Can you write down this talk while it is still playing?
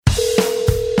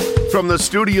From the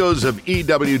studios of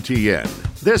EWTN,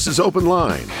 this is Open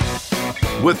Line.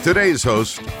 With today's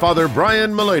host, Father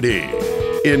Brian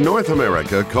Mullady. In North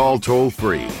America, call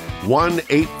toll-free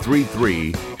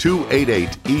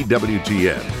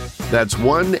 1-833-288-EWTN. That's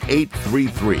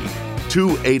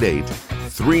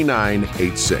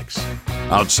 1-833-288-3986.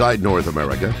 Outside North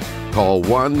America, call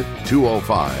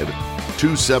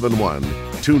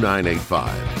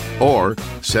 1-205-271-2985. Or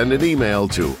send an email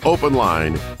to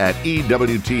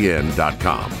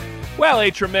openline@ewtn.com. Well,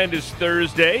 a tremendous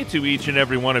Thursday to each and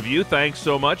every one of you. Thanks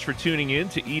so much for tuning in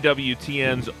to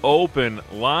EWTN's Open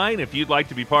Line. If you'd like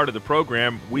to be part of the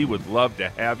program, we would love to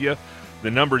have you.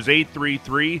 The number's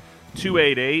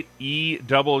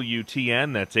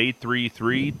 833-288-EWTN. That's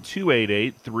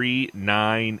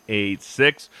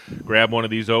 833-288-3986. Grab one of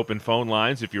these open phone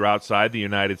lines if you're outside the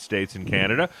United States and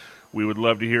Canada. We would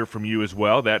love to hear from you as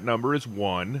well. That number is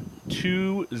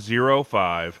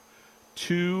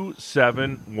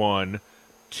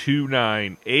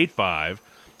 1-205-271-2985.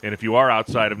 And if you are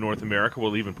outside of North America,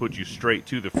 we'll even put you straight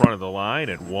to the front of the line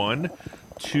at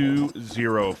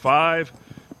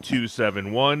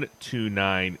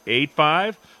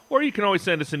 1-205-271-2985. Or you can always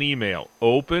send us an email,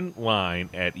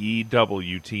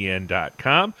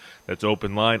 openline@ewtn.com. That's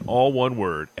openline, all one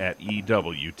word, at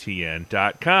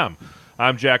ewtn.com.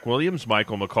 I'm Jack Williams,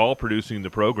 Michael McCall producing the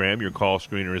program. Your call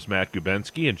screener is Matt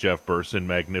Gubensky, and Jeff Burson,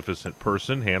 magnificent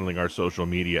person, handling our social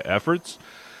media efforts.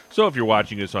 So if you're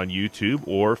watching us on YouTube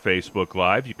or Facebook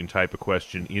Live, you can type a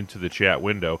question into the chat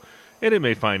window, and it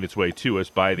may find its way to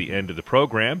us by the end of the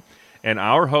program. And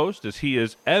our host, as he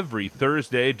is every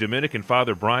Thursday, Dominican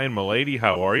Father Brian Mullady.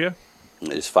 How are you?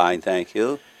 It's fine, thank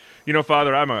you. You know,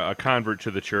 Father, I'm a convert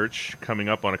to the church, coming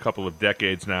up on a couple of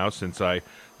decades now since I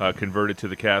converted to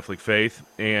the Catholic faith,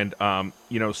 and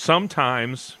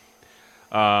sometimes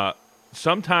I'm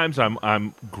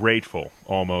grateful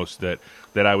almost that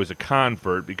I was a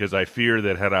convert, because I fear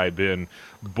that had I been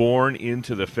born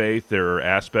into the faith, there are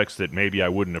aspects that maybe I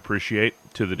wouldn't appreciate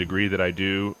to the degree that I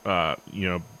do,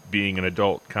 being an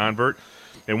adult convert.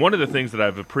 And one of the things that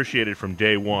I've appreciated from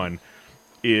day one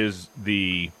is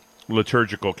the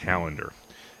liturgical calendar.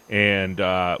 And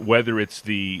whether it's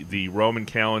the Roman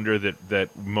calendar that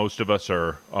most of us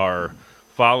are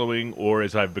following, or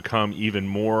as I've become even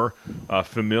more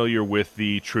familiar with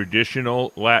the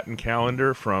traditional Latin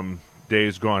calendar from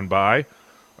days gone by,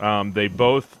 they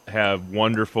both have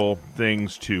wonderful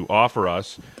things to offer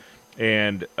us.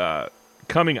 And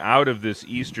coming out of this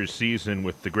Easter season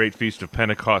with the Great Feast of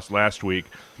Pentecost last week,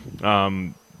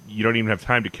 you don't even have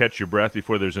time to catch your breath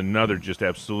before there's another just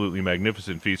absolutely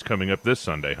magnificent feast coming up this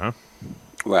Sunday, huh?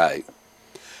 Right.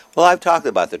 Well, I've talked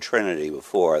about the Trinity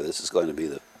before. This is going to be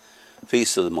the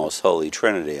Feast of the Most Holy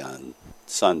Trinity on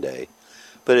Sunday.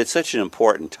 But it's such an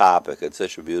important topic, it's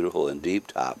such a beautiful and deep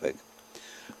topic,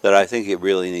 that I think it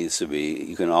really needs to be,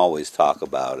 you can always talk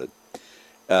about it.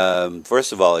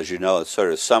 First of all, as you know, it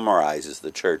sort of summarizes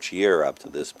the church year up to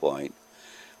this point,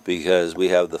 because we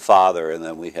have the Father, and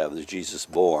then we have the Jesus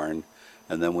born,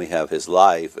 and then we have his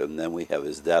life, and then we have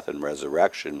his death and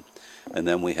resurrection, and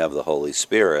then we have the Holy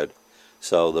Spirit.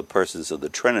 So the persons of the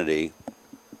Trinity,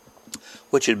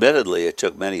 which admittedly it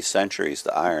took many centuries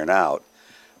to iron out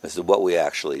as to what we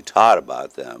actually taught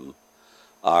about them,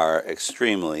 are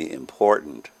extremely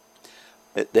important.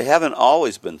 They haven't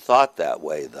always been thought that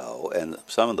way, though, and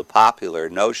some of the popular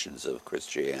notions of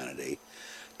Christianity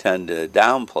tend to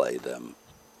downplay them.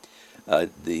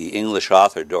 The English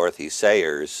author Dorothy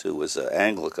Sayers, who was an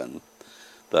Anglican,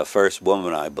 the first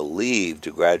woman, I believe,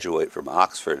 to graduate from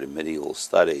Oxford in medieval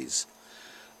studies,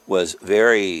 was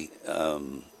very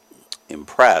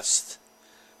impressed,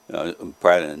 in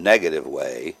a negative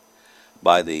way,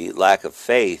 by the lack of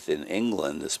faith in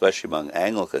England, especially among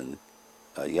Anglican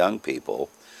young people,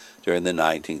 during the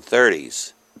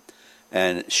 1930s.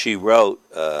 And she wrote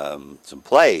some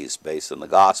plays based on the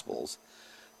Gospels.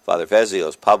 Father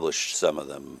Fezios published some of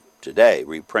them today,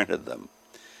 reprinted them.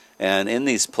 And in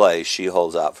these plays, she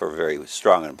holds out for very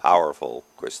strong and powerful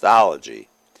Christology.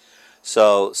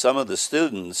 So some of the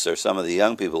students, or some of the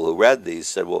young people who read these,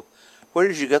 said, well, where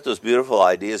did you get those beautiful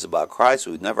ideas about Christ?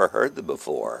 We've never heard them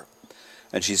before.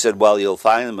 And she said, well, you'll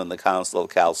find them in the Council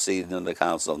of Chalcedon, and the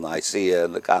Council of Nicaea,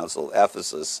 and the Council of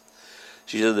Ephesus.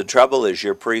 She said, the trouble is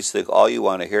your priests think all you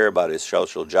want to hear about is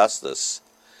social justice,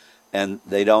 and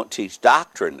they don't teach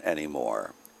doctrine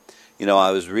anymore. You know,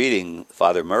 I was reading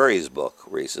Father Murray's book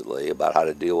recently about how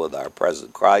to deal with our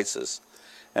present crisis,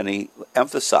 and he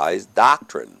emphasized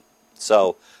doctrine.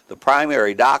 So the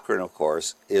primary doctrine, of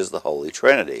course, is the Holy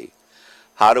Trinity.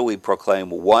 How do we proclaim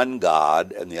one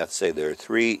God and yet say there are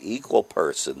three equal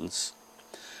persons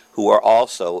who are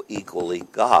also equally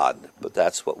God. But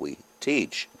that's what we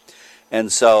teach.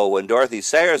 And so when Dorothy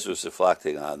Sayers was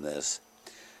reflecting on this,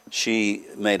 she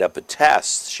made up a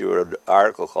test. She wrote an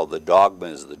article called The Dogma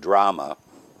is the Drama.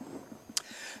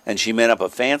 And she made up a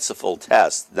fanciful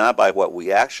test, not by what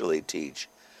we actually teach,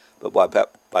 but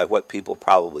by what people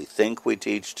probably think we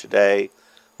teach today,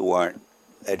 who aren't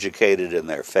educated in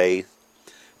their faith.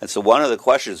 And so one of the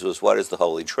questions was, what is the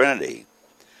Holy Trinity?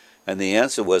 And the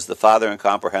answer was the Father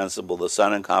incomprehensible, the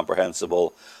Son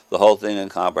incomprehensible, the whole thing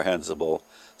incomprehensible,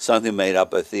 something made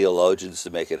up by theologians to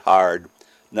make it hard,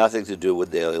 nothing to do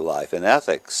with daily life and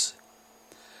ethics.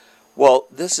 Well,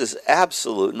 this is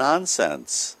absolute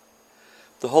nonsense.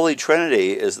 The Holy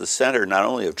Trinity is the center not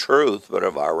only of truth, but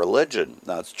of our religion.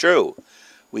 Now, it's true.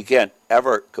 We can't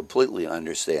ever completely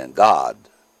understand God.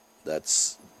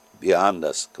 That's beyond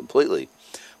us completely.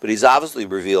 But he's obviously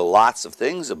revealed lots of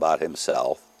things about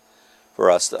himself for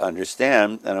us to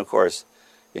understand. And, of course,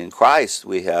 in Christ,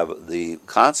 we have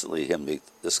constantly him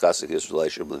discussing his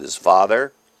relationship with his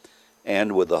Father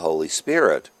and with the Holy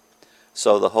Spirit.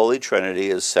 So the Holy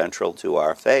Trinity is central to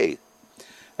our faith.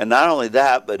 And not only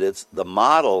that, but it's the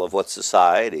model of what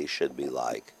society should be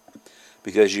like.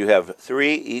 Because you have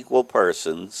three equal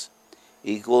persons,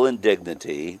 equal in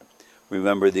dignity.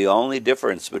 Remember, the only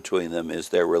difference between them is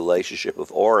their relationship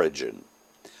of origin.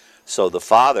 So the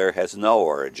Father has no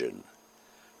origin.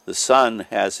 The Son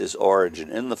has his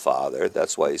origin in the Father.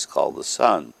 That's why he's called the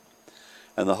Son.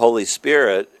 And the Holy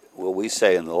Spirit, what we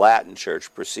say in the Latin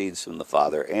Church, proceeds from the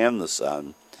Father and the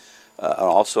Son. And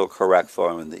also a correct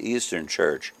form in the Eastern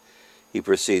Church, he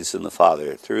proceeds from the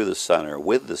Father through the Son or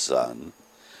with the Son.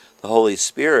 The Holy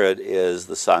Spirit is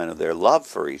the sign of their love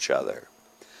for each other.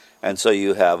 And so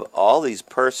you have all these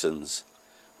persons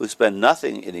who spend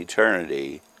nothing in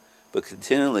eternity, but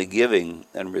continually giving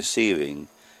and receiving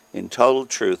in total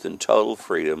truth and total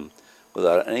freedom,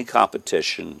 without any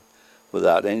competition,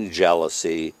 without any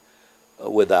jealousy,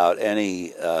 without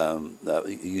any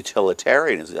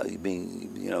utilitarianism,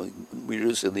 being,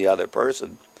 reducing the other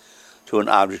person to an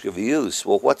object of use.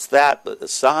 Well, what's that but a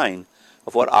sign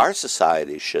of what our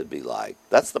society should be like?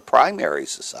 That's the primary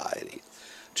society,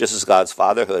 just as God's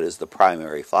fatherhood is the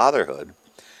primary fatherhood.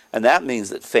 And that means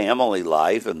that family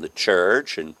life and the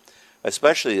church, and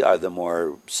especially the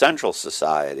more central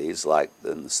societies, like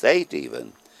in the state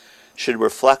even, should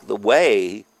reflect the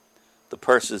way the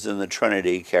persons in the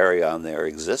Trinity carry on their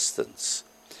existence.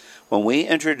 When we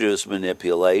introduce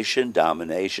manipulation,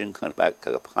 domination,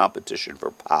 competition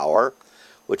for power,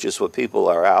 which is what people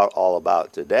are all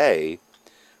about today,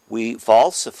 we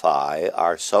falsify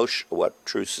what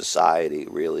true society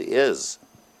really is.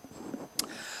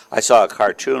 I saw a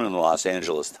cartoon in the Los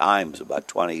Angeles Times about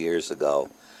 20 years ago,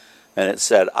 and it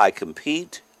said, I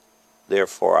compete,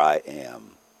 therefore I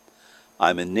am.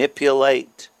 I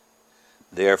manipulate,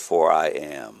 therefore I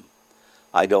am.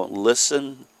 I don't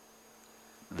listen,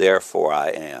 therefore I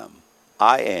am.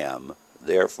 I am,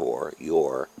 therefore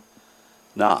you're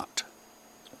not.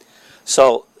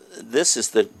 So this is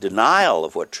the denial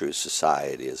of what true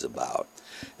society is about.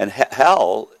 And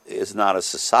hell is not a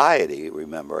society,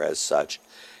 remember, as such.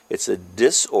 It's a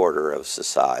disorder of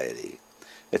society.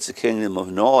 It's a kingdom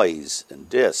of noise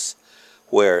and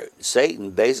where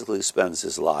Satan basically spends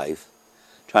his life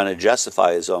trying to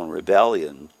justify his own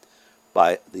rebellion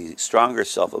by the stronger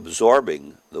self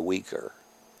absorbing the weaker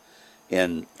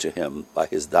into him by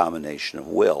his domination of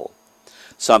will.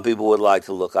 Some people would like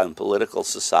to look on political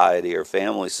society or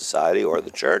family society or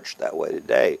the church that way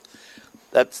today.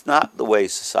 That's not the way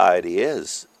society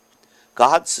is.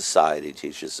 God's society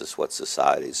teaches us what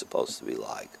society is supposed to be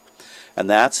like. And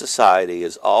that society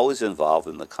is always involved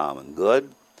in the common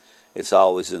good. It's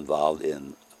always involved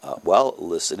in,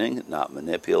 listening, not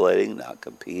manipulating, not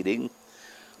competing,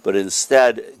 but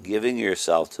instead giving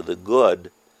yourself to the good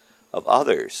of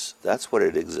others. That's what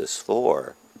it exists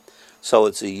for. So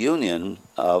it's a union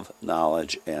of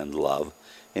knowledge and love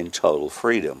in total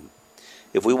freedom.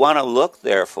 If we want to look,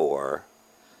 therefore,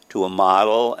 to a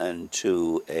model and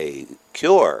to a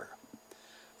cure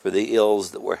for the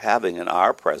ills that we're having in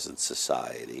our present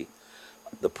society,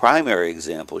 the primary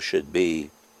example should be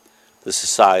the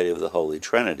society of the Holy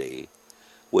Trinity,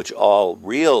 which all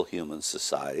real human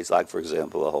societies, like, for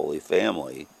example, the Holy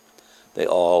Family, they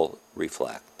all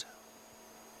reflect.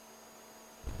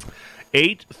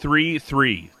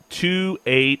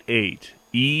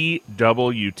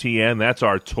 833-288-EWTN. That's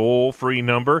our toll-free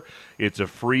number. It's a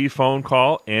free phone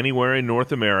call anywhere in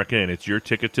North America, and it's your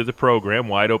ticket to the program.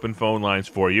 Wide open phone lines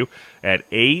for you at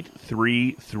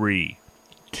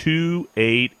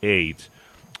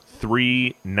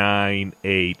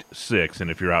 833-288-3986. And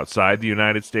if you're outside the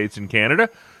United States and Canada,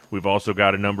 We've also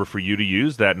got a number for you to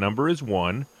use. That number is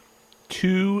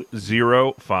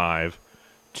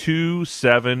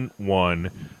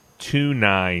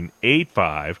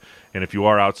 1-205-271-2985. And if you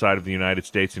are outside of the United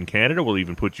States and Canada, we'll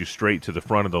even put you straight to the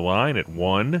front of the line at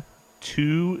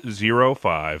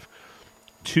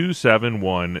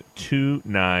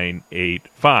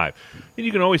 1-205-271-2985. And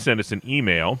you can always send us an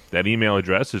email. That email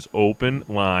address is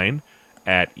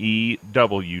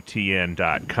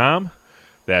openline@ewtn.com.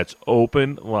 That's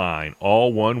openline,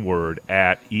 all one word,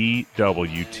 @ewtn.com.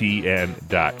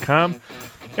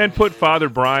 And put Father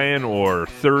Brian or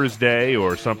Thursday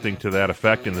or something to that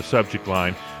effect in the subject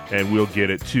line, and we'll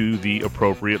get it to the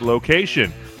appropriate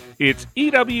location. It's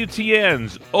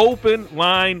EWTN's Open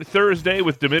Line Thursday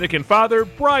with Dominican Father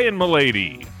Brian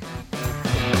Mullady.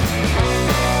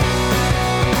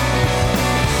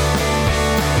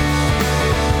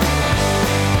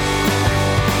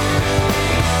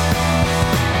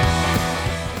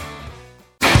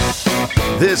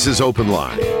 This is Open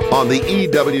Line on the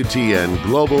EWTN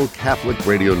Global Catholic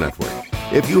Radio Network.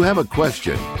 If you have a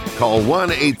question, call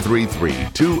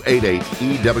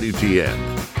 1-833-288-EWTN.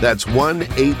 That's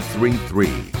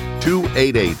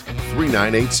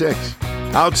 1-833-288-3986.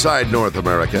 Outside North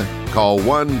America, call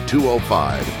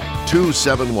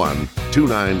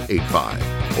 1-205-271-2985.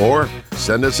 Or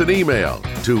send us an email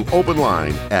to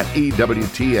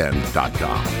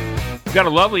openline@ewtn.com. Got a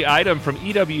lovely item from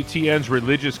EWTN's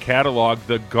religious catalog,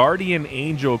 the Guardian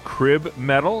Angel Crib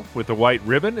Medal with a white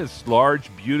ribbon. This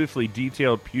large, beautifully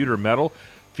detailed pewter medal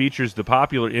features the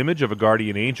popular image of a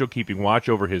guardian angel keeping watch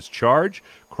over his charge,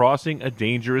 crossing a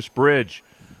dangerous bridge.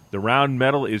 The round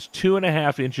medal is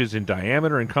 2.5 inches in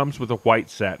diameter and comes with a white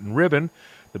satin ribbon.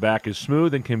 The back is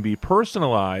smooth and can be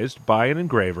personalized by an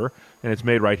engraver, and it's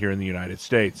made right here in the United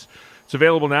States. It's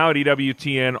available now at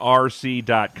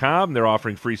EWTNRC.com. They're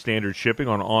offering free standard shipping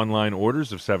on online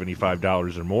orders of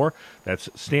 $75 or more. That's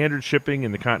standard shipping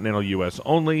in the continental U.S.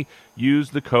 only.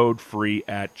 Use the code FREE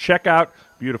at checkout.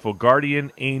 Beautiful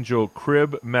Guardian Angel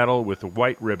Crib Medal with a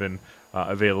white ribbon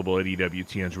available at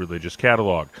EWTN's religious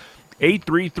catalog.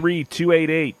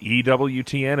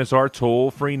 833-288-EWTN is our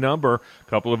toll-free number. A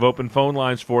couple of open phone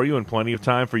lines for you and plenty of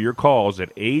time for your calls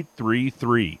at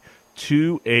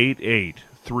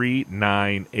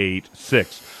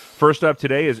 833-288-3986. First up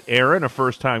today is Aaron, a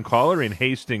first-time caller in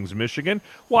Hastings, Michigan,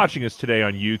 watching us today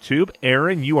on YouTube.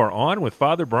 Aaron, you are on with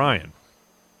Father Brian.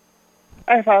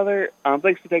 Hi, Father.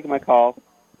 Thanks for taking my call.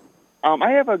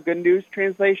 I have a Good News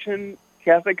Translation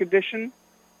Catholic edition,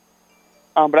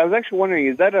 but I was actually wondering,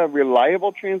 is that a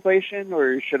reliable translation,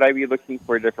 or should I be looking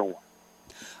for a different one?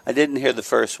 I didn't hear the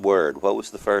first word. What was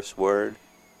the first word?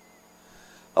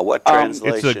 What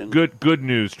translation? It's a good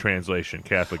News Translation,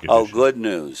 Catholic edition. Oh, Good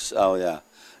News. Oh, yeah.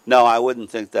 No, I wouldn't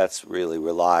think that's really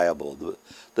reliable.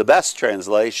 The best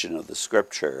translation of the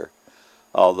Scripture,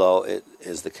 although it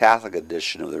is the Catholic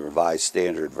edition of the Revised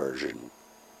Standard Version,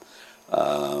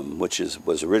 which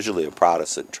was originally a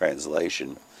Protestant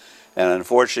translation. And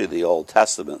unfortunately, the Old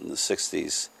Testament in the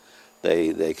 60s,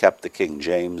 they kept the King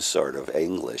James sort of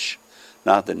English,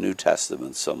 not the New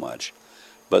Testament so much.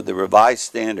 But the Revised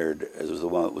Standard is the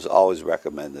one that was always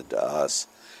recommended to us.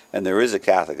 And there is a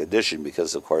Catholic edition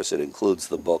because, of course, it includes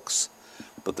the books,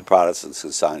 but the Protestants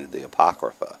consigned the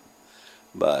Apocrypha.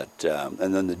 But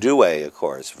and then the Douay, of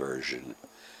course, version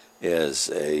is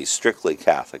a strictly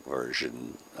Catholic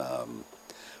version.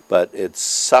 But it's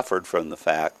suffered from the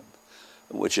fact,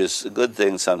 which is a good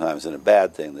thing sometimes and a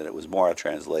bad thing, that it was more a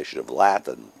translation of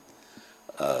Latin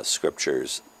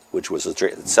scriptures, which was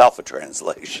itself a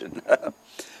translation,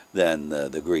 than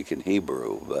the Greek and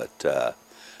Hebrew. But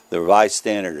the Revised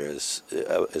Standard is,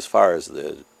 as far as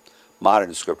the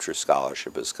modern scripture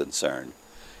scholarship is concerned,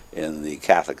 in the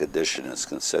Catholic edition is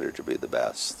considered to be the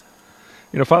best.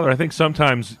 You know, Father, I think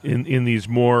sometimes in these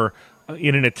more,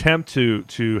 in an attempt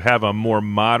to have a more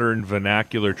modern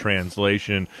vernacular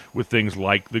translation with things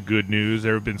like the Good News,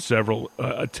 there have been several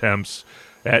attempts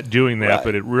at doing that, Right.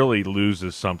 But it really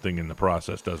loses something in the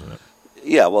process, doesn't it?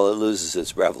 Yeah, well, it loses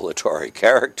its revelatory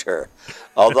character.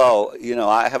 Although, you know,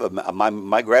 I have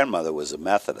my grandmother was a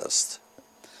Methodist,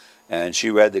 and she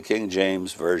read the King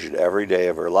James Version every day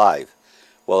of her life.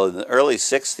 Well, in the early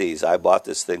 60s, I bought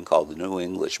this thing called the New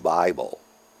English Bible,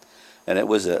 and it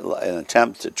was an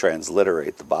attempt to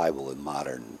transliterate the Bible in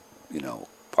modern,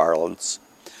 parlance.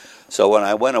 So when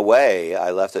I went away,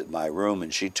 I left it in my room,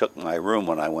 and she took my room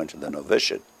when I went to the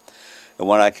novitiate. And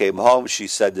when I came home, she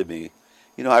said to me,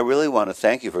 I really want to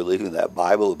thank you for leaving that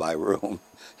Bible in my room.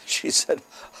 She said,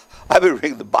 I've been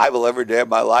reading the Bible every day of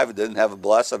my life and didn't have a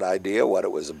blessed idea what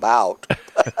it was about.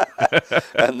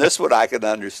 And this one I can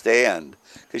understand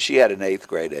because she had an 8th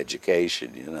grade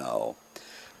education,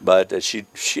 but she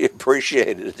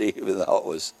appreciated it even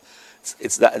though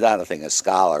it's not a thing a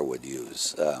scholar would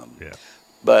use. Yeah.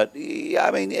 But I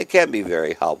mean, it can be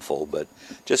very helpful. But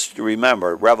just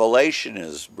remember, Revelation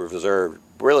is reserved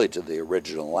really to the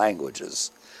original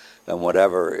languages, and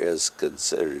whatever is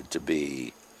considered to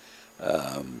be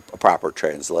a proper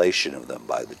translation of them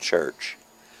by the church.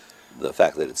 The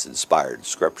fact that it's inspired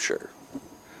Scripture.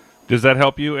 Does that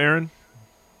help you, Aaron?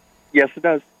 Yes, it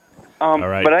does. All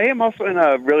right. But I am also in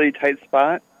a really tight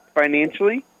spot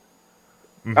financially.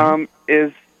 Mm-hmm.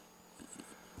 Is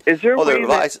there a way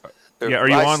that... Yeah, are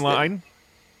you online?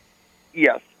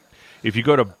 Yes. If you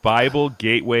go to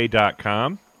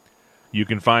BibleGateway.com, you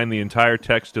can find the entire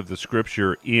text of the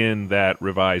Scripture in that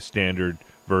Revised Standard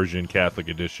Version Catholic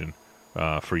edition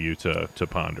for you to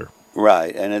ponder.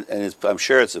 Right, and I'm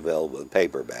sure it's available in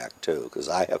paperback too, because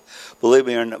I have, believe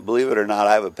it or not,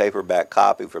 I have a paperback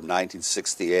copy from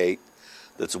 1968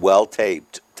 that's well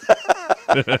taped.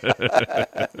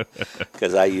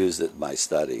 Because I used it in my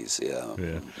studies, Yeah.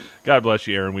 God bless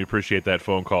you, Aaron. We appreciate that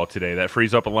phone call today. That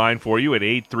frees up a line for you at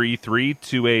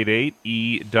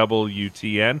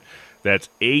 833-288-EWTN. That's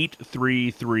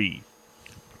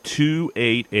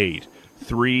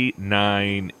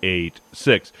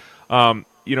 833-288-3986.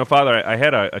 Father, I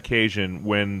had an occasion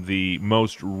when the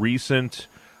most recent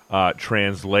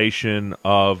translation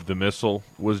of the Missal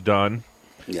was done.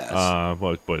 Yes.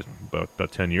 Well, it was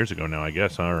about 10 years ago now, I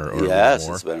guess, or yes,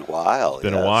 more. It's been a while. It's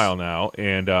been a while now,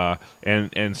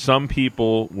 and some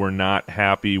people were not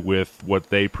happy with what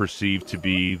they perceived to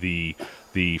be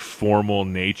the formal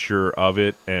nature of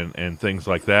it and things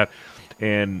like that,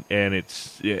 and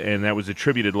that was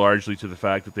attributed largely to the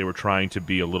fact that they were trying to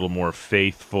be a little more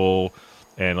faithful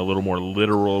and a little more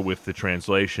literal with the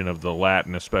translation of the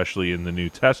Latin, especially in the New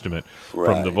Testament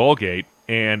from the Vulgate.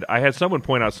 And I had someone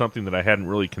point out something that I hadn't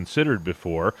really considered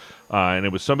before, and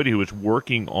it was somebody who was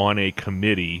working on a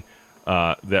committee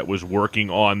that was working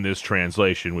on this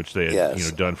translation, which they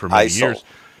had done for many years.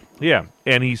 Yeah,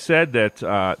 and he said that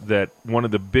that one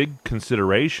of the big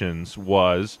considerations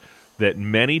was that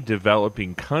many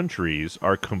developing countries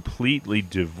are completely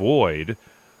devoid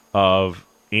of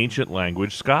ancient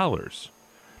language scholars,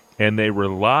 and they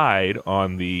relied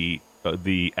on the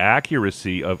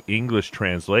accuracy of English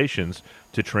translations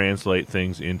to translate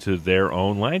things into their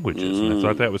own languages. And I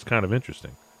thought that was kind of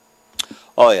interesting.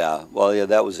 Oh, yeah. Well, yeah,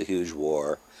 that was a huge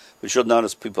war. But you'll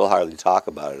notice people hardly talk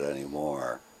about it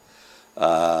anymore.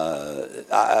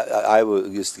 I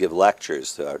used to give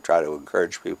lectures to try to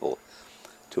encourage people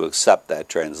to accept that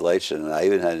translation, and I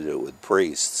even had to do it with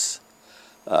priests,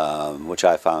 which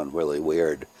I found really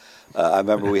weird. I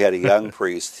remember we had a young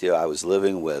priest I was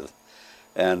living with,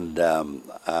 and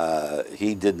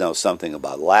he did know something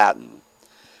about Latin.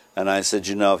 And I said,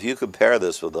 if you compare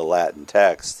this with the Latin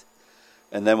text,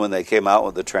 and then when they came out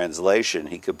with the translation,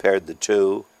 he compared the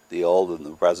two, the old and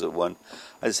the present one,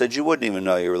 I said, you wouldn't even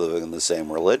know you were living in the same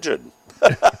religion.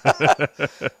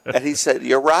 And he said,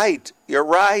 you're right.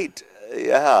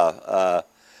 Yeah.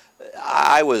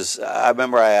 I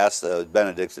remember I asked the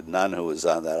Benedictine nun who was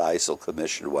on that ISIL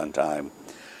commission one time,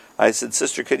 I said,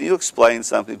 Sister, can you explain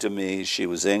something to me? She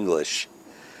was English.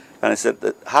 And I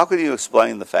said, how can you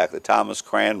explain the fact that Thomas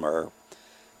Cranmer,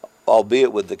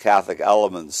 albeit with the Catholic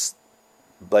elements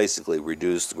basically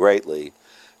reduced greatly,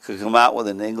 could come out with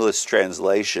an English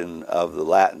translation of the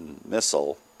Latin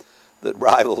Missal that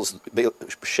rivals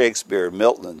Shakespeare and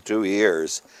Milton in 2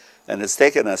 years, and it's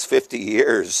taken us 50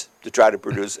 years to try to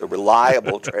produce a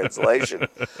reliable translation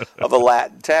of a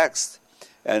Latin text.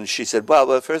 And she said,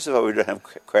 well, first of all, we don't have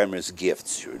Cranmer's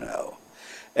gifts,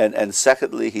 And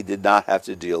secondly, he did not have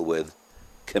to deal with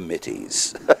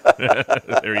committees.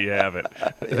 There you have it.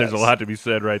 Yes. There's a lot to be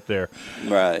said right there.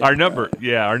 Right. Our number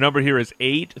here is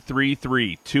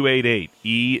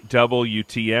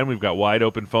 833-288-EWTN. We've got wide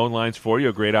open phone lines for you.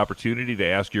 A great opportunity to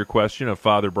ask your question of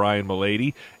Father Brian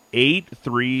Mullady.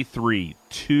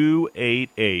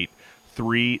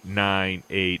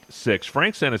 833-288-3986.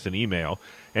 Frank sent us an email,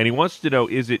 and he wants to know,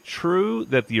 is it true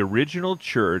that the original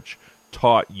church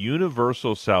taught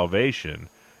universal salvation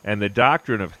and the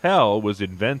doctrine of hell was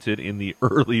invented in the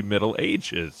early Middle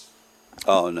Ages?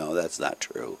 Oh, no, that's not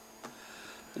true.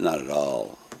 Not at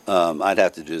all. I'd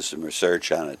have to do some research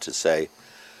on it to say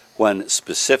when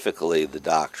specifically the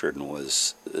doctrine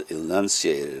was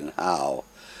enunciated and how.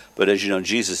 But as you know,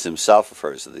 Jesus himself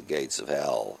refers to the gates of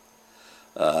hell.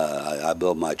 I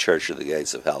build my church, and the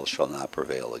gates of hell shall not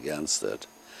prevail against it.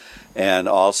 And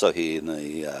also he, in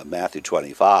the Matthew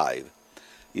 25,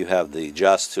 you have the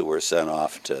just who were sent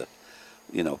off to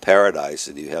paradise,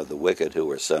 and you have the wicked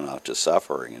who are sent off to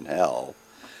suffering in hell.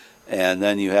 And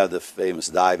then you have the famous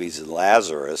Dives and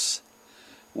Lazarus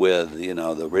with,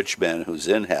 the rich man who's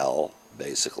in hell,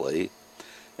 basically,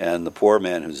 and the poor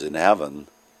man who's in heaven.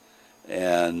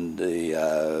 And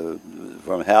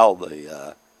from hell,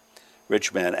 the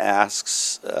rich man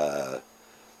asks,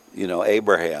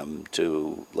 Abraham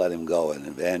to let him go and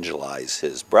evangelize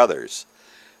his brothers.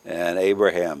 And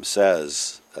Abraham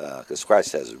says, because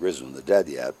Christ hasn't risen from the dead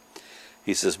yet,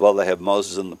 he says, well, they have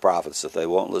Moses and the prophets. If they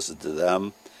won't listen to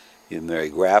them, even very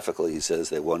graphically, he says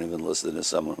they won't even listen to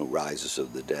someone who rises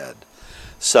from the dead.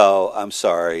 So, I'm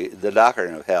sorry, the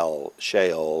doctrine of hell,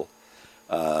 Sheol,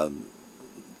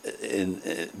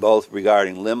 in both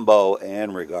regarding limbo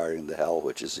and regarding the hell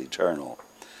which is eternal,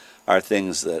 are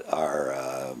things that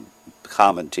are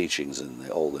common teachings in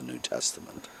the Old and New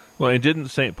Testament. Well, and didn't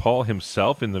St. Paul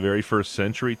himself in the very first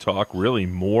century talk really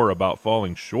more about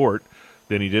falling short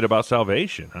than he did about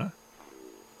salvation, huh?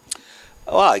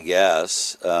 Well, I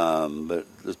guess, but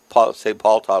St.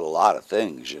 Paul taught a lot of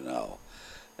things,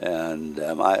 and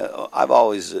I've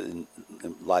always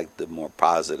liked the more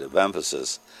positive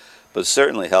emphasis, but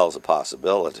certainly hell's a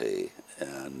possibility,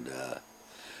 and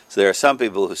so there are some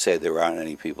people who say there aren't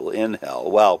any people in hell.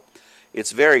 Well,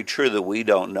 it's very true that we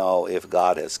don't know if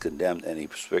God has condemned any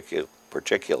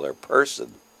particular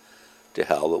person to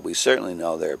hell, but we certainly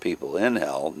know there are people in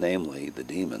hell, namely the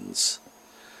demons,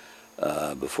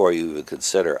 before you even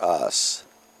consider us.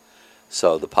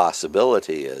 So the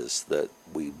possibility is that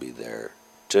we'd be there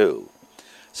too.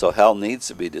 So hell needs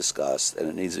to be discussed, and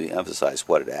it needs to be emphasized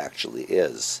what it actually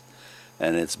is.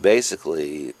 And it's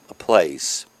basically a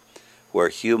place where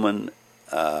human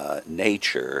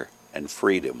nature and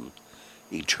freedom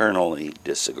eternally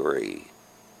disagree.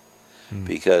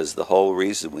 Because the whole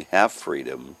reason we have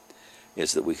freedom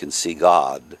is that we can see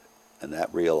God, and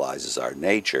that realizes our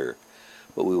nature,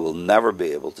 but we will never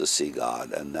be able to see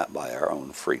God, and that by our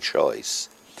own free choice.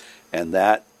 And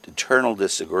that eternal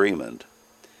disagreement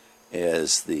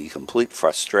is the complete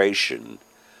frustration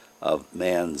of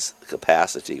man's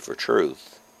capacity for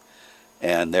truth,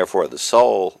 and therefore the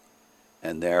soul,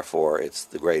 and therefore it's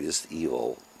the greatest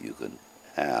evil you can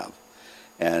have.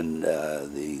 And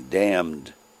the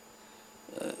damned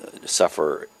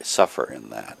suffer in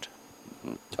that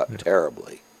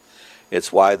terribly.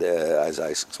 It's why, as I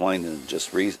explained in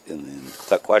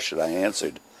the question I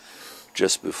answered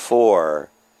just before,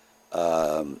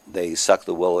 they suck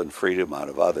the will and freedom out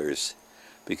of others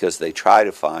because they try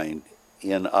to find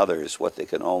in others what they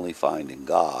can only find in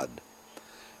God,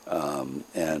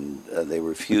 and they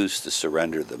refuse to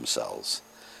surrender themselves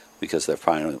because their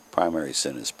primary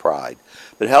sin is pride.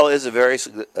 But hell is a very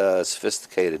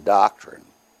sophisticated doctrine,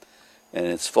 and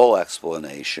its full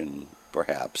explanation,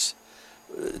 perhaps,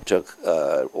 took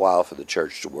a while for the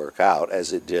Church to work out,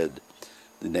 as it did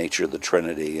the nature of the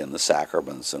Trinity and the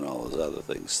sacraments and all those other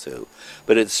things too.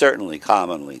 But it's certainly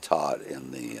commonly taught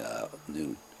in the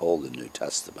Old and New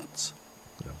Testaments.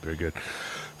 Yeah, very good.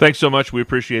 Thanks so much. We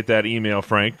appreciate that email,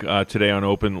 Frank, today on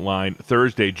Open Line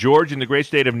Thursday. George, in the great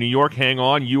state of New York, hang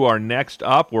on. You are next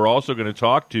up. We're also going to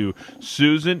talk to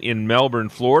Susan in Melbourne,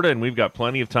 Florida, and we've got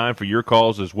plenty of time for your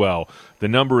calls as well. The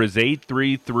number is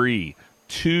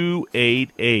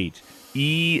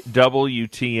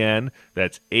 833-288-EWTN.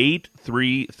 That's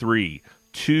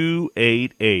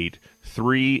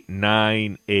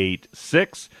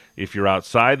 833-288-3986. If you're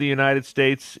outside the United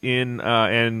States and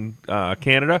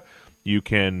Canada, you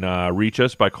can reach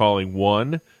us by calling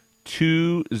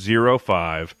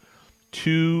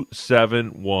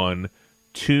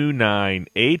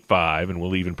 1-205-271-2985, and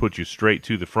we'll even put you straight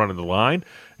to the front of the line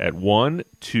at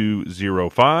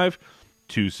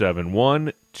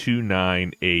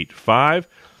 1-205-271-2985.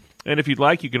 And if you'd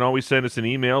like, you can always send us an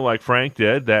email like Frank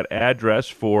did. That address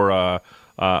for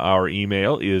our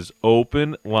email is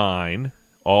openline,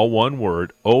 all one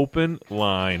word,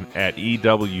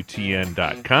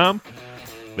 openline@EWTN.com.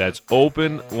 That's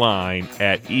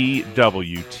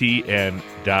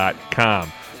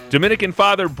openline@EWTN.com. Dominican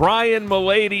Father Brian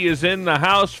Mullady is in the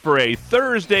house for a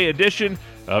Thursday edition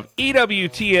of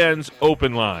EWTN's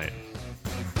Open Line.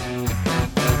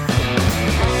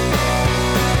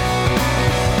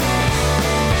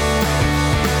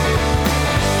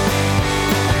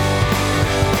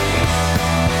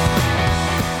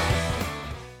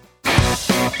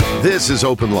 This is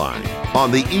Open Line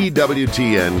on the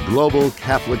EWTN Global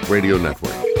Catholic Radio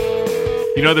Network.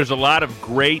 You know, there's a lot of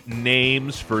great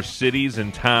names for cities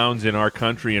and towns in our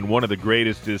country, and one of the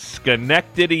greatest is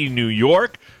Schenectady, New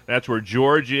York. That's where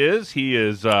George is. He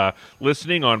is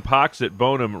listening on Pax et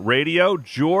Bonum Radio.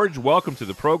 George, welcome to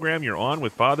the program. You're on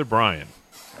with Father Brian.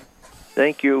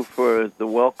 Thank you for the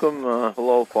welcome.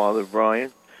 Hello, Father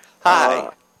Brian. Hi.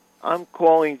 I'm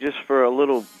calling just for a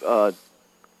little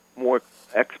more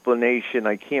explanation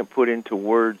I can't put into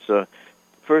words.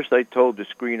 First, I told the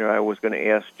screener I was going to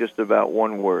ask just about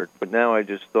one word, but now I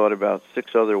just thought about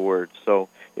 6 other words. So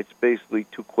it's basically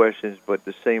 2 questions, but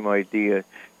the same idea,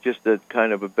 just a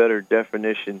kind of a better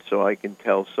definition so I can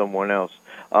tell someone else.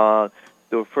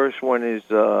 The first one is,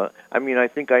 I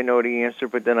think I know the answer,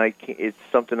 but then it's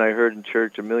something I heard in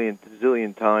church a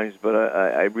zillion times, but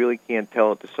I really can't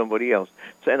tell it to somebody else,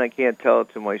 and I can't tell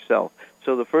it to myself.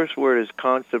 So the first word is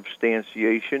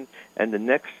consubstantiation, and the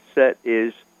next set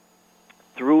is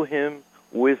through him,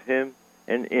 with him,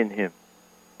 and in him.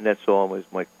 And that's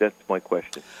my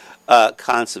question.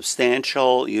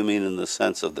 Consubstantial, you mean in the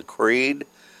sense of the creed?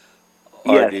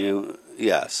 Or Yes.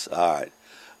 Yes, all right.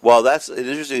 Well, that's an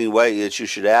interesting way that you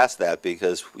should ask that,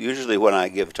 because usually when I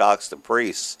give talks to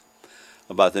priests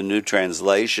about the new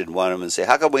translation, one of them say,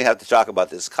 how come we have to talk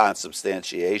about this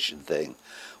consubstantiation thing?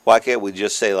 Why can't we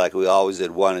just say, like we always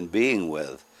did, one in being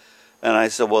with? And I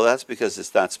said, well, that's because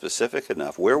it's not specific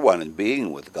enough. We're one in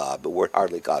being with God, but we're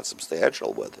hardly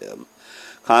consubstantial with him.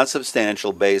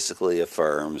 Consubstantial basically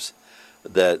affirms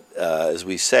that, as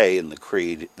we say in the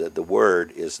creed, that the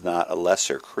Word is not a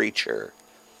lesser creature,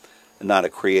 not a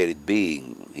created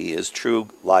being. He is true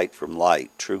light from light,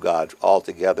 true God,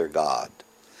 altogether God.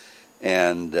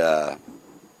 And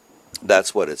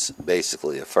that's what it's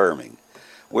basically affirming.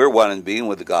 We're one in being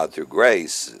with God through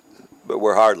grace, but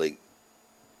we're hardly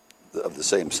of the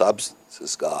same substance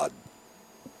as God.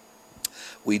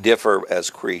 We differ as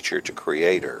creature to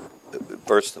creator,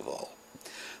 first of all.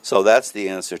 So that's the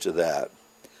answer to that.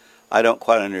 I don't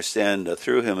quite understand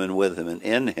through him and with him and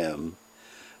in him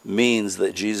means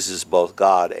that Jesus is both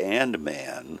God and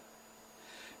man,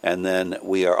 and then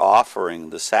we are offering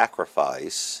the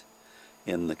sacrifice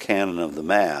in the canon of the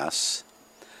Mass.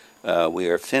 We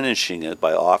are finishing it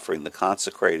by offering the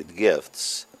consecrated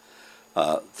gifts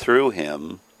through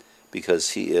him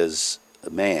because he is a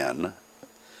man,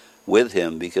 with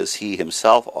him because he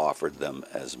himself offered them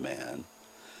as man,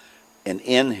 and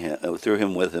in him, through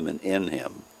him, with him, and in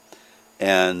him.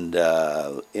 And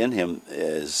in him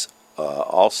is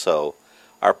also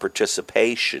our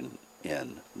participation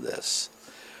in this.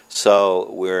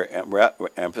 So we're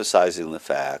emphasizing the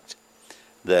fact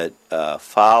that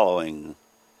following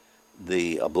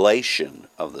the oblation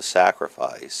of the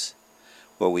sacrifice,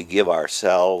 where we give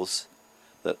ourselves,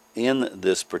 that in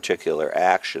this particular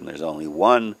action there's only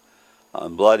one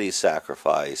bloody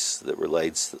sacrifice that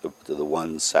relates to the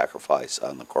one sacrifice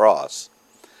on the cross,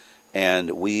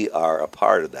 and we are a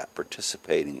part of that,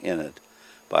 participating in it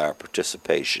by our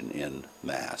participation in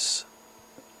Mass.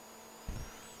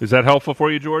 Is that helpful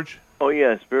for you, George? Oh,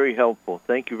 yes, very helpful.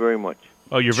 Thank you very much.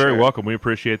 Oh, you're very Sure. welcome. We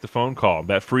appreciate the phone call.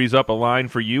 That frees up a line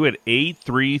for you at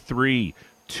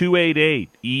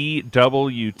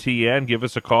 833-288-EWTN. Give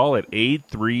us a call at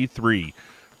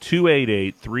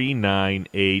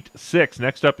 833-288-3986.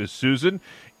 Next up is Susan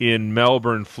in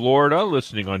Melbourne, Florida,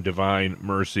 listening on Divine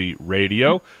Mercy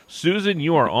Radio. Susan,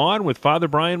 you are on with Father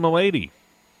Brian Mullady.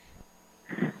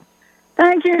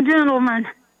 Thank you, gentlemen.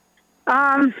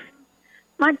 My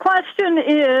question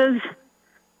is,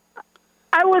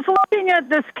 I was looking at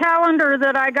this calendar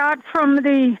that I got from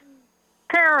the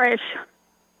parish,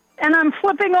 and I'm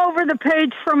flipping over the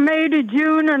page from May to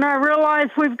June, and I realize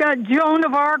we've got Joan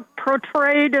of Arc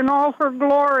portrayed in all her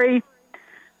glory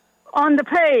on the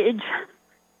page.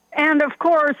 And, of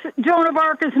course, Joan of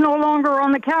Arc is no longer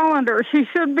on the calendar. She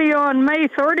should be on May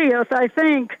 30th, I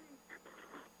think.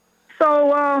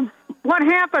 So what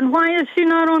happened? Why is she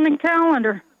not on the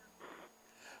calendar?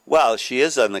 Well, she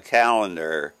is on the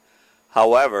calendar.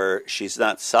 However, she's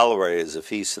not celebrated as a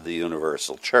feast of the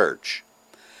Universal Church.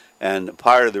 And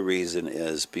part of the reason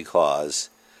is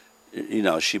because,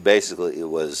 she basically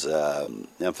was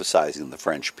emphasizing the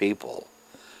French people.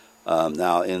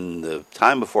 Now, in the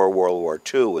time before World War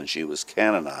II, when she was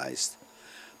canonized,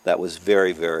 that was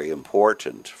very, very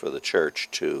important for the Church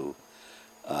to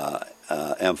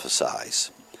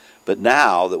emphasize. But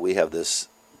now that we have this,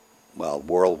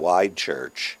 worldwide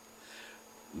Church,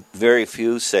 very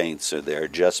few saints are there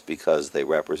just because they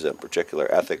represent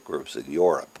particular ethnic groups in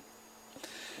Europe.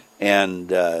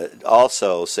 And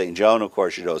also, St. Joan, of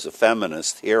course, is a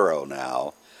feminist hero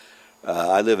now.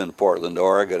 I live in Portland,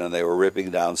 Oregon, and they were ripping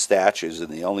down statues,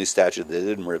 and the only statue they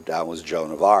didn't rip down was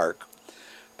Joan of Arc,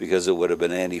 because it would have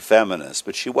been anti-feminist.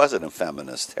 But she wasn't a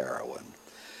feminist heroine.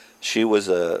 She was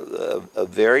a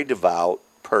very devout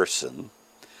person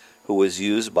who was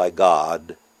used by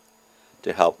God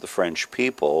to help the French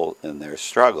people in their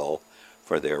struggle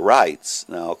for their rights.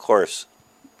 Now, of course,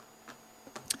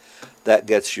 that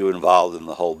gets you involved in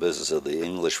the whole business of the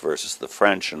English versus the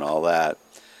French and all that.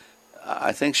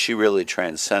 I think she really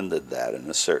transcended that in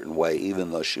a certain way,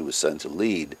 even though she was sent to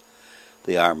lead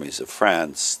the armies of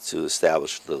France to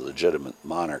establish the legitimate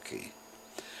monarchy.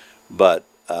 But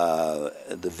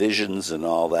the visions and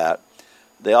all that,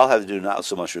 they all have to do not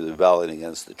so much with rebelling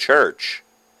against the church,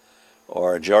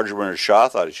 or George Bernard Shaw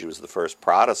thought she was the first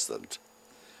Protestant,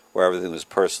 where everything was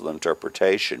personal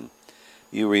interpretation.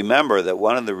 You remember that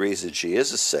one of the reasons she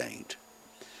is a saint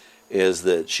is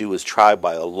that she was tried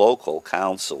by a local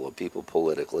council of people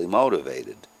politically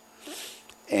motivated.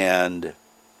 And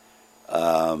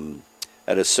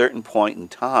at a certain point in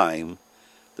time,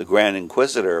 the Grand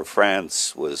Inquisitor of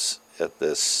France was at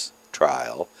this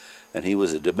trial, and he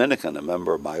was a Dominican, a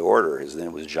member of my order. His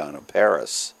name was John of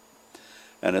Paris.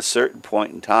 And at a certain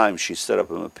point in time, she stood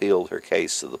up and appealed her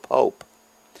case to the Pope.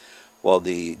 Well,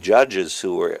 the judges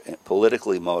who were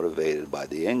politically motivated by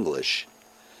the English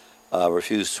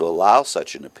refused to allow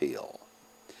such an appeal.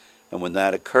 And when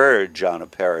that occurred, John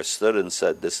of Paris stood and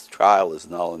said, this trial is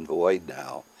null and void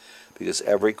now, because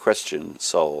every Christian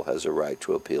soul has a right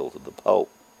to appeal to the Pope.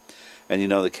 And you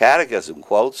know, the Catechism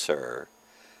quotes her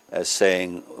as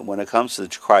saying, when it comes to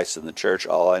Christ and the Church,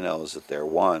 all I know is that they're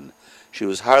one. She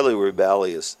was hardly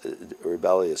rebellious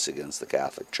against the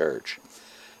Catholic Church.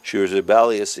 She was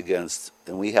rebellious against,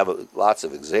 and we have lots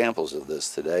of examples of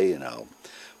this today, you know,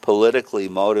 politically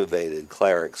motivated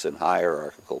clerics and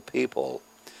hierarchical people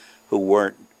who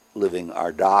weren't living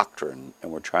our doctrine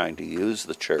and were trying to use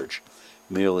the church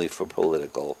merely for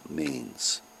political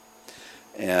means.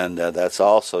 And that's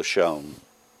also shown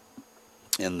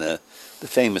in the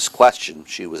famous question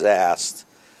she was asked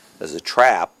as a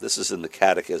trap. This is in the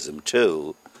Catechism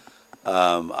too.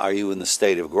 Are you in the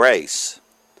state of grace?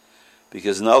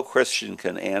 Because no Christian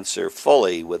can answer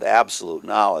fully with absolute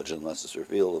knowledge, unless it's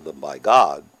revealed to them by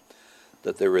God,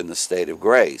 that they're in the state of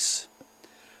grace.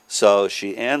 So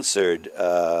she answered,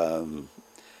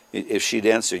 if she'd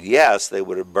answered yes, they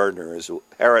would have burned her as a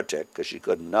heretic, because she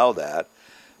couldn't know that.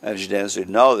 And if she'd answered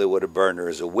no, they would have burned her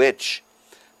as a witch,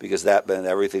 because that meant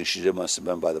everything she did must have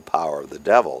been by the power of the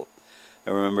devil.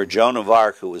 And remember, Joan of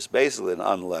Arc, who was basically an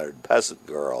unlettered peasant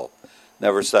girl,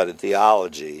 never studied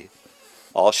theology.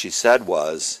 All she said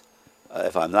was,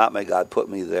 if I'm not, may God put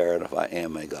me there, and if I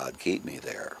am, may God keep me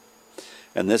there.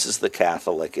 And this is the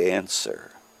Catholic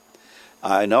answer.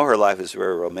 I know her life is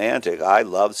very romantic. I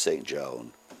love St.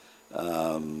 Joan.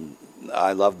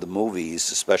 I love the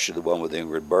movies, especially the one with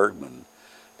Ingrid Bergman,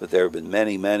 but there have been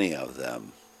many, many of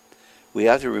them. We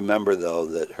have to remember, though,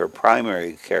 that her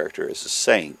primary character as a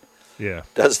saint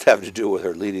does have to do with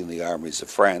her leading the armies of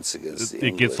France against the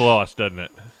English. It gets lost, doesn't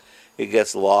it? It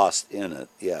gets lost in it,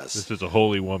 yes. This is a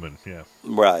holy woman, yeah.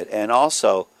 Right, and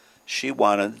also she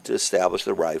wanted to establish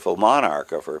the rightful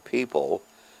monarch of her people,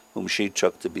 whom she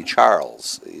took to be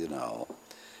Charles, you know.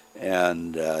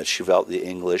 And she felt the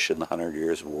English in the 100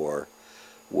 Years' War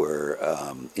were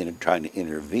trying to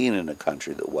intervene in a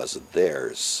country that wasn't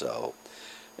theirs, so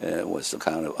it was a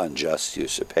kind of unjust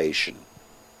usurpation.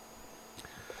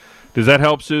 Does that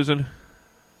help, Susan?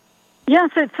 Yes,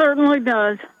 it certainly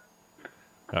does.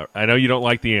 I know you don't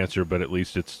like the answer, but at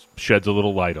least it sheds a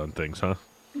little light on things, huh?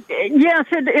 Yes,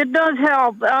 it does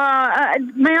help.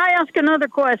 May I ask another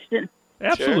question?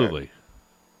 Absolutely.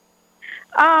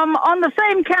 Sure. On the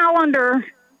same calendar,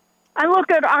 I look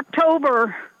at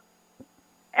October,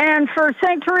 and for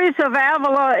St. Teresa of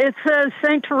Avila, it says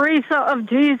St. Teresa of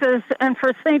Jesus, and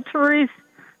for St. Teresa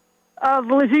of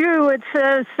Lisieux, it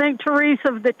says St. Teresa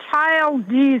of the Child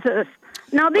Jesus.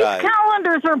 Now, these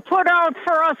calendars are put out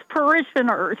for us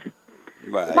parishioners.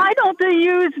 Right. Why don't they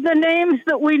use the names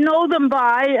that we know them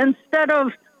by instead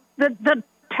of the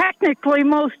technically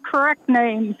most correct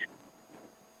names?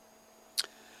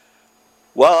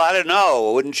 Well, I don't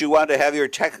know. Wouldn't you want to have your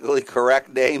technically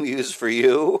correct name used for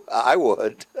you? I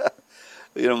would.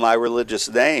 You know, my religious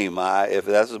name. If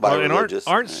that's my religious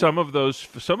aren't name. some of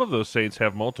those saints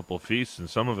have multiple feasts, and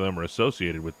some of them are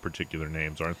associated with particular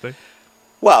names, aren't they?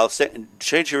 Well, St.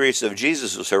 Teresa of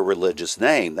Jesus was her religious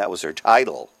name. That was her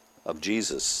title of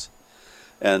Jesus.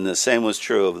 And the same was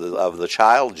true of the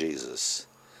child Jesus.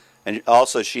 And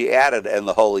also she added, and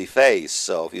the Holy Face.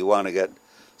 So if you want to get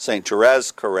St.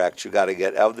 Therese correct, you got to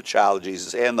get of the child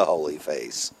Jesus and the Holy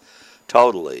Face.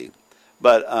 Totally.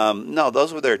 But no,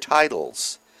 those were their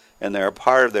titles, and they're a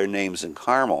part of their names in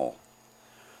Carmel.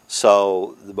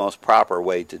 So the most proper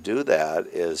way to do that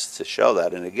is to show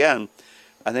that. And again,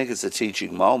 I think it's a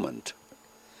teaching moment.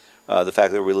 The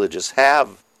fact that religious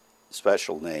have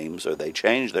special names, or they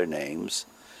change their names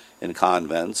in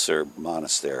convents or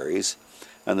monasteries,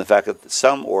 And the fact that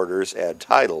some orders add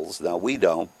titles, now we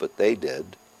don't, but they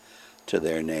did, to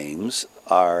their names,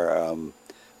 are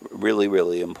really,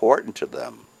 really important to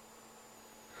them.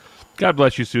 God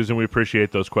bless you, Susan. We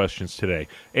appreciate those questions today.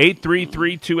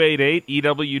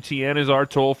 833-288-EWTN is our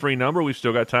toll-free number. We've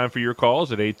still got time for your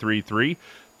calls at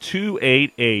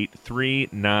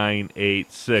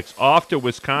 833-288-3986. Off to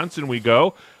Wisconsin we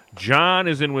go. John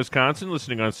is in Wisconsin,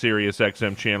 listening on Sirius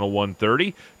XM Channel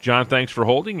 130. John, thanks for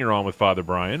holding. You're on with Father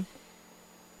Brian.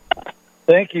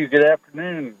 Thank you. Good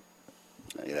afternoon.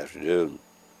 Good afternoon.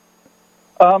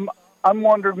 I'm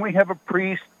wondering, we have a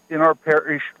priest in our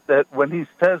parish that when he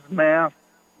says Mass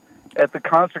at the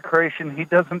consecration, he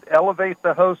doesn't elevate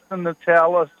the host and the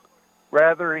chalice.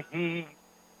 Rather, he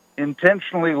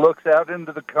intentionally looks out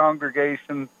into the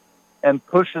congregation and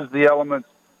pushes the elements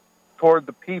toward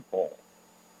the people.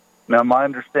 Now, my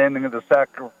understanding of the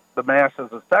Mass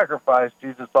as a sacrifice,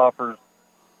 Jesus offers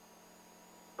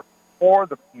for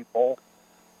the people,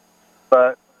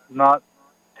 but not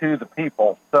to the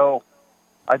people. So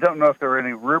I don't know if there are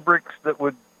any rubrics that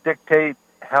would dictate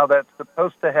how that's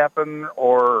supposed to happen,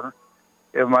 or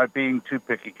am I being too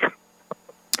picky?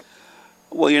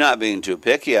 Well, you're not being too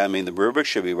picky. I mean, the rubric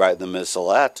should be right in the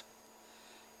missalette.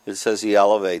 It says he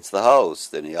elevates the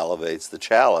host and he elevates the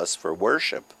chalice for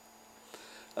worship.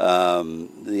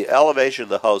 The elevation of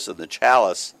the host and the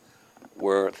chalice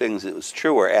were things that was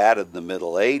true were added in the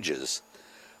Middle Ages,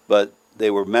 but they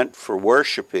were meant for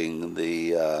worshiping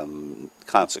the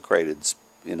consecrated,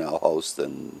 host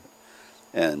and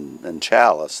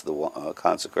chalice, the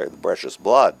consecrated, the precious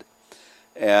blood,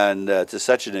 and to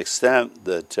such an extent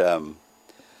that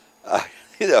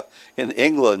in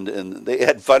England, and they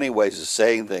had funny ways of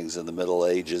saying things in the Middle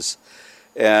Ages.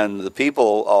 And the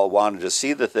people all wanted to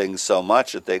see the things so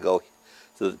much that they go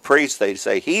to the priest. They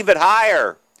say, "Heave it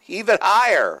higher,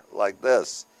 like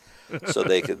this, so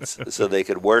they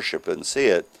could worship and see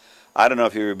it. I don't know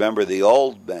if you remember the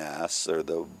old Mass or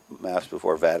the Mass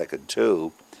before Vatican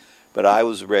II, but I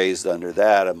was raised under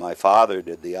that, and my father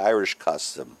did the Irish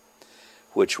custom,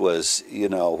 which was,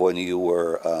 when you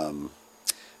were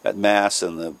at Mass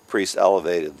and the priest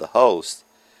elevated the host.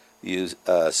 You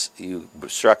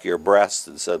struck your breast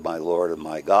and said, "My Lord and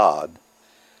my God."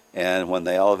 And when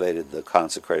they elevated the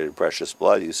consecrated precious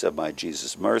blood, you said, "My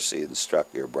Jesus, mercy," and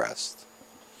struck your breast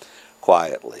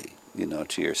quietly,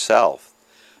 to yourself.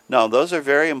 No, those are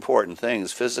very important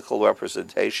things. Physical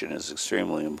representation is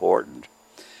extremely important.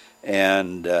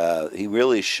 And he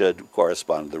really should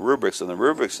correspond to the rubrics. And the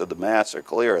rubrics of the Mass are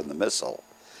clear in the Missal.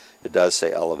 It does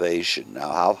say elevation.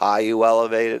 Now, how high you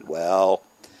elevate it, well,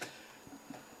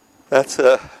 but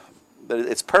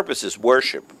its purpose is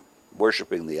worship,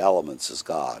 worshiping the elements as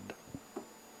God.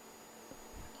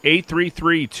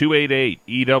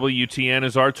 833-288-EWTN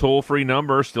is our toll-free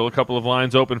number. Still a couple of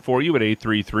lines open for you at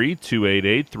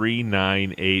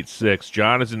 833-288-3986.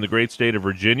 John is in the great state of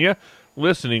Virginia,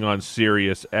 listening on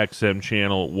Sirius XM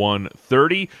Channel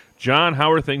 130. John, how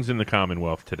are things in the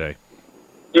Commonwealth today?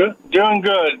 Doing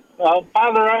good.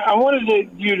 Father, I wanted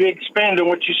you to expand on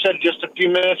what you said just a few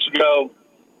minutes ago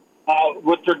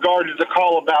with regard to the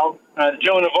call about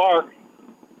Joan of Arc.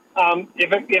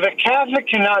 If a Catholic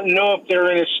cannot know if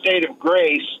they're in a state of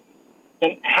grace,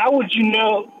 then how would you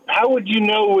know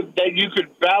that you could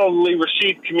validly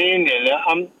receive communion?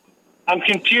 I'm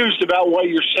confused about what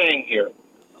you're saying here.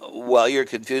 Well, you're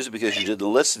confused because you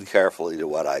didn't listen carefully to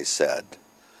what I said.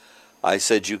 I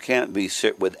said you can't be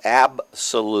with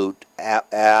absolute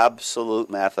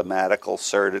mathematical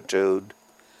certitude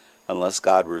unless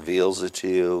God reveals it to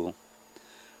you.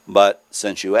 But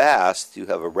since you asked, you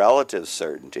have a relative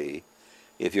certainty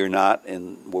if you're not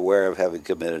aware of having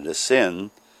committed a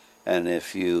sin, and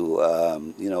if you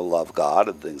love God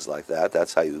and things like that.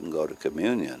 That's how you can go to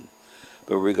communion.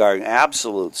 But regarding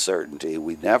absolute certainty,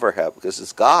 we never have, because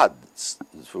it's God. It's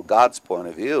from God's point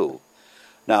of view.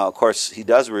 Now, of course, he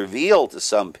does reveal to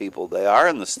some people they are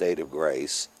in the state of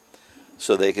grace,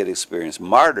 so they could experience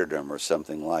martyrdom or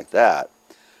something like that.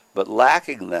 But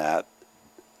lacking that,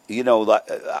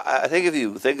 I think if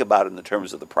you think about it in the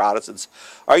terms of the Protestants,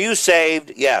 are you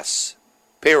saved? Yes.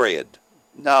 Period.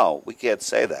 No, we can't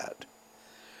say that.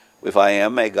 If I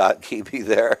am, may God keep me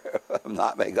there. If I'm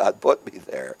not, may God put me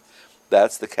there.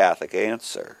 That's the Catholic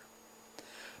answer.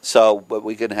 So, but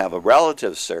we can have a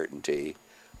relative certainty,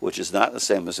 which is not the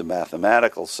same as a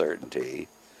mathematical certainty,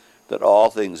 that all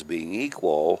things being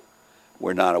equal,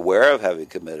 we're not aware of having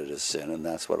committed a sin, and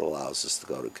that's what allows us to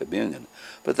go to communion.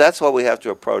 But that's why we have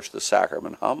to approach the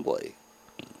sacrament humbly.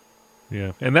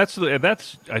 Yeah, and that's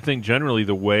I think generally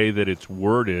the way that it's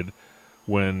worded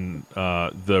when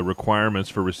the requirements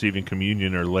for receiving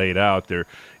communion are laid out.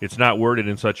 It's not worded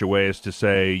in such a way as to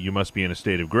say you must be in a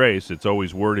state of grace. It's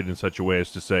always worded in such a way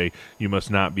as to say you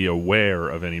must not be aware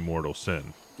of any mortal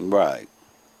sin. Right.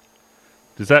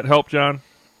 Does that help, John?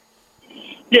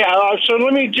 Yeah, so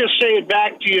let me just say it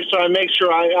back to you so I make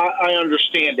sure I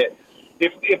understand it.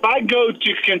 If I go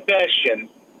to confession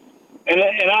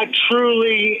and I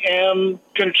truly am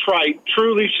contrite,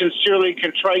 truly, sincerely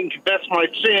contrite and confess my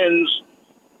sins,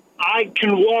 I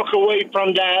can walk away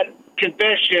from that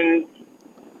confession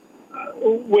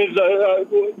with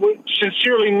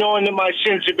sincerely knowing that my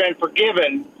sins have been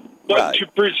forgiven. But Right. to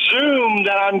presume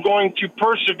that I'm going to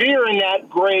persevere in that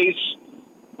grace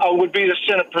would be the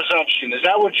sin of presumption. Is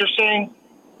that what you're saying?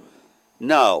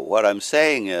 No, what I'm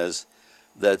saying is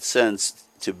that since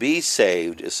to be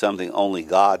saved is something only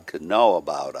God can know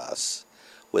about us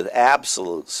with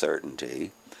absolute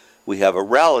certainty, we have a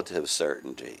relative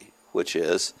certainty, which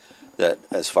is that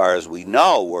as far as we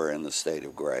know, we're in the state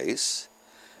of grace,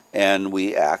 and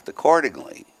we act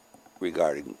accordingly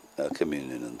regarding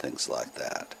communion and things like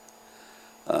that.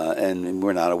 And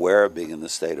we're not aware of being in the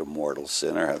state of mortal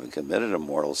sin or having committed a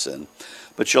mortal sin.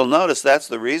 But you'll notice that's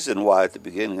the reason why at the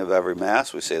beginning of every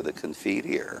Mass we say the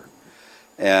Confiteor.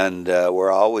 And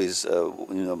we're always,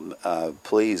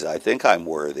 please, I think I'm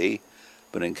worthy,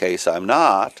 but in case I'm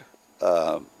not,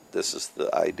 this is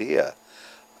the idea.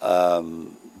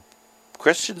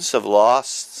 Christians have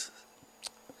lost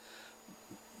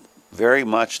very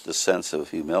much the sense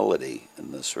of humility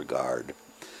in this regard.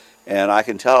 And I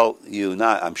can tell you,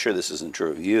 I'm sure this isn't true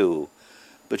of you,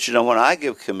 but when I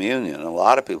give communion, a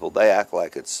lot of people, they act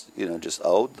like it's, just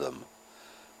owed them.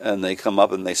 And they come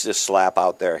up and they just slap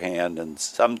out their hand, and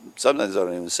sometimes they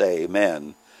don't even say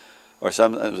amen. Or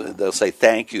sometimes they'll say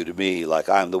thank you to me, like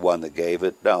I'm the one that gave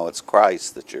it. No, it's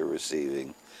Christ that you're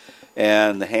receiving.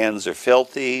 And the hands are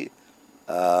filthy.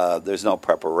 There's no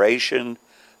preparation.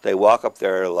 They walk up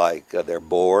there like they're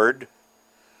bored.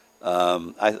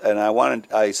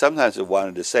 I sometimes have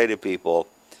wanted to say to people,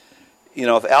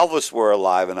 if Elvis were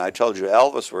alive and I told you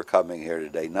Elvis were coming here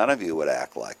today, none of you would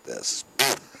act like this.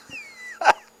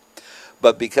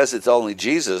 But because it's only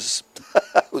Jesus,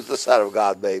 who's the Son of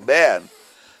God made man,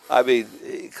 I mean,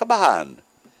 come on.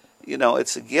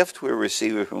 It's a gift we're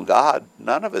receiving from God.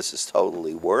 None of us is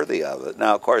totally worthy of it.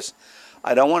 Now, of course,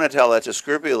 I don't want to tell that to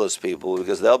scrupulous people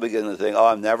because they'll begin to think,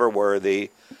 I'm never worthy.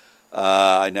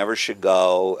 I never should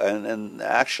go. And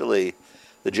actually,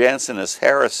 the Jansenist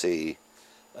heresy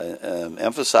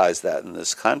emphasized that in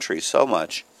this country so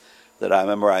much that I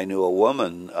remember I knew a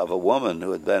woman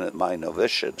who had been at my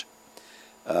novitiate.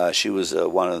 She was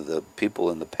one of the people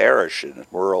in the parish, in a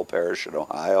rural parish in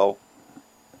Ohio.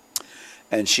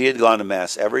 And she had gone to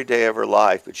Mass every day of her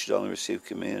life, but she'd only received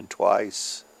communion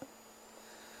twice.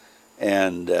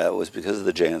 And it was because of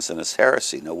the Jansenist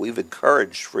heresy. Now, we've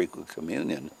encouraged frequent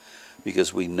communion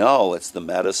because we know it's the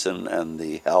medicine and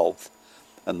the health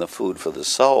and the food for the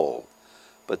soul.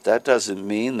 But that doesn't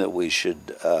mean that we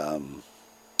should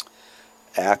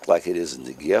act like it isn't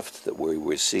a gift that we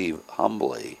receive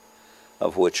humbly,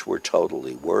 of which we're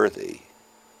totally worthy.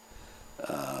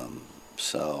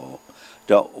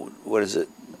 What is it?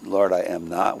 Lord, I am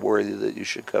not worthy that you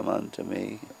should come unto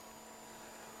me,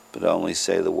 but only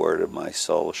say the word and my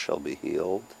soul shall be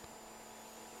healed.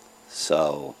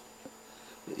 So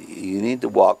you need to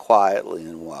walk quietly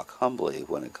and walk humbly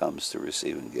when it comes to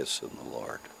receiving gifts from the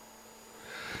Lord.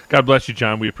 God bless you,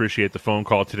 John. We appreciate the phone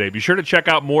call today. Be sure to check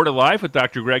out More to Life with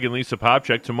Dr. Greg and Lisa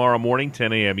Popchak tomorrow morning,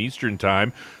 10 a.m. Eastern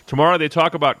Time. Tomorrow they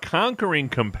talk about conquering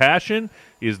compassion.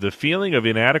 Is the feeling of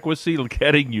inadequacy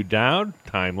getting you down?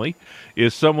 Timely.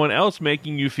 Is someone else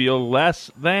making you feel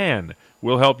less than?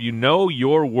 We'll help you know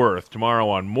your worth tomorrow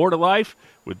on More to Life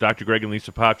with Dr. Greg and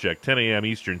Lisa Popchak, 10 a.m.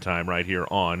 Eastern Time right here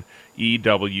on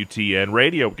EWTN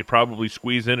Radio. We could probably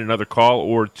squeeze in another call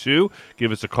or two.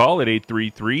 Give us a call at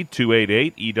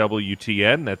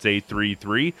 833-288-EWTN. That's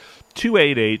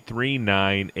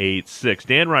 833-288-3986.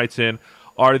 Dan writes in,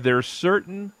 are there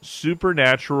certain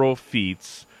supernatural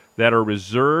feats that are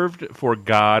reserved for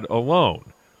God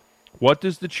alone? What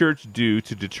does the church do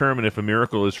to determine if a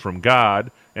miracle is from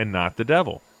God and not the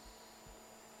devil?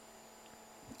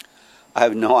 I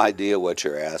have no idea what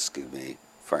you're asking me,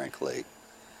 frankly.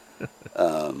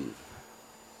 I'm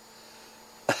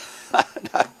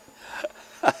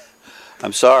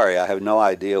sorry, I have no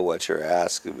idea what you're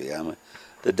asking me.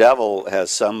 The devil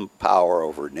has some power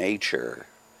over nature,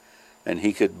 and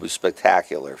he could do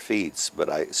spectacular feats, but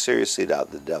I seriously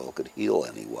doubt the devil could heal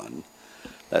anyone.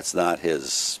 That's not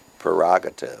his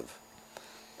prerogative.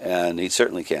 And he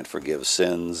certainly can't forgive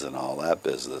sins and all that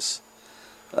business.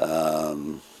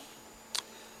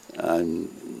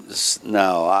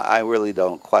 No, I really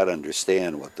don't quite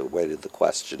understand what the weight of the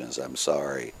question is. I'm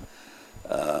sorry.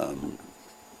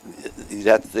 You'd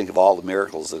have to think of all the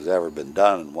miracles that have ever been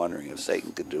done and wondering if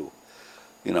Satan could do,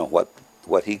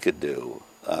 what he could do.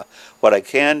 What I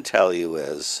can tell you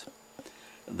is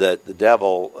that the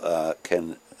devil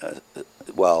can,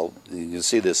 you can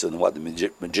see this in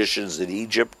the magicians in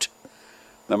Egypt.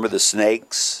 Remember the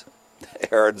snakes,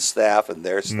 Aaron's staff and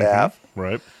their staff? Mm-hmm.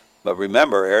 Right. But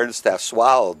remember, Aaron's staff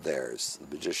swallowed theirs,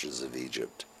 the magicians of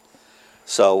Egypt.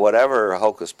 So whatever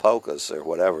hocus pocus or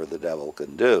whatever the devil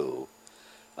can do,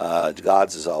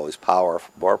 God's is always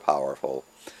more powerful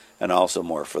and also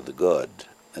more for the good,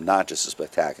 and not just a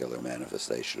spectacular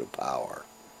manifestation of power.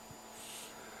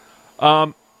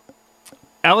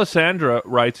 Alessandra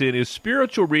writes in, is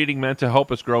spiritual reading meant to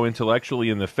help us grow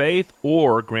intellectually in the faith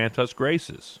or grant us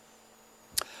graces?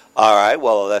 All right,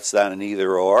 well, that's not an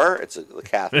either or. It's the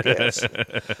Catholic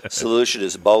solution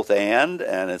is both and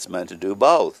it's meant to do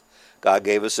both. God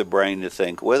gave us a brain to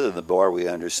think with, and the more we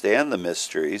understand the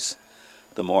mysteries,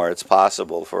 the more it's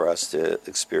possible for us to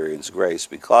experience grace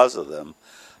because of them.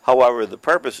 However, the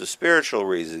purpose of spiritual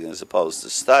reasoning as opposed to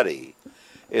study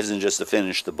isn't just to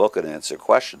finish the book and answer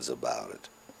questions about it.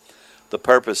 The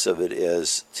purpose of it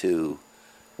is to,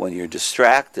 when you're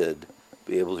distracted,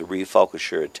 be able to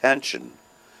refocus your attention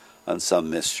on some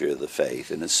mystery of the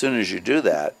faith. And as soon as you do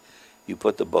that, you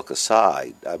put the book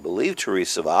aside. I believe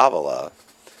Teresa of Avila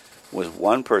was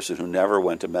one person who never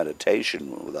went to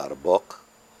meditation without a book,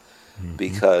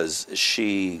 because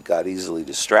she got easily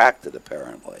distracted,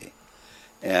 apparently.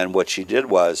 And what she did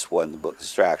was, when the book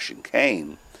distraction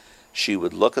came, she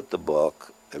would look at the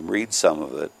book and read some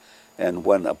of it, and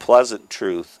when a pleasant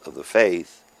truth of the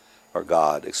faith or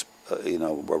God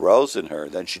arose in her,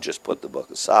 then she just put the book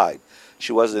aside.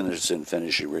 She wasn't interested in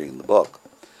finishing reading the book.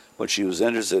 What she was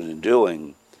interested in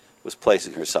doing was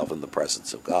placing herself in the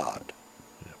presence of God.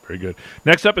 Yeah, very good.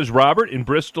 Next up is Robert in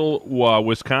Bristol,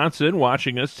 Wisconsin,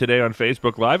 watching us today on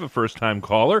Facebook Live, a first-time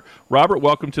caller. Robert,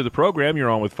 welcome to the program. You're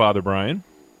on with Father Brian.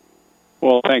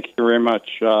 Well, thank you very much.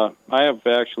 I have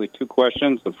actually two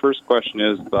questions. The first question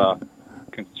is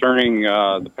concerning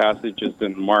the passages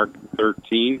in Mark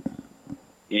 13.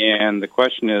 And the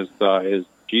question is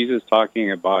Jesus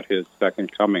talking about his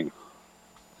second coming?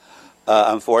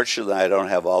 Unfortunately, I don't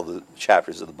have all the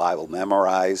chapters of the Bible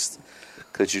memorized.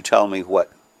 Could you tell me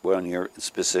what one you're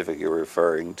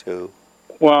referring to?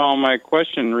 Well, my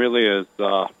question really is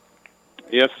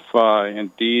if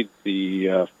indeed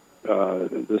the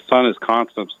Son is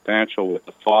consubstantial with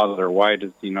the Father, why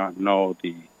does he not know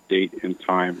the date and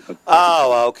time?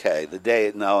 Oh, okay. The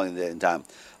date, knowing the date and time.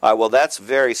 All right, well, that's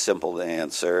very simple to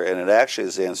answer, and it actually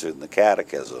is answered in the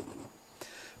Catechism,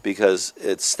 because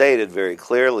it's stated very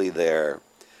clearly there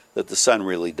that the Son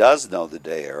really does know the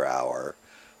day or hour,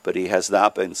 but he has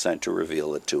not been sent to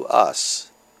reveal it to us.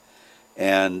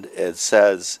 And it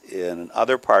says in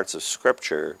other parts of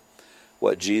Scripture,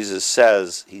 what Jesus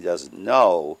says he doesn't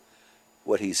know,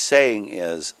 what he's saying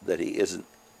is that he isn't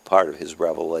part of his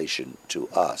revelation to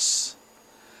us.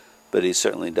 But he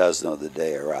certainly does know the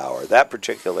day or hour. That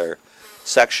particular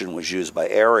section was used by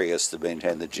Arius to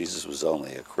maintain that Jesus was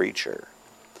only a creature.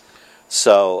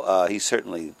 So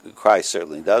Christ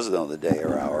certainly does know the day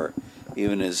or hour,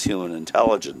 even his human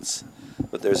intelligence.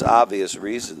 But there's obvious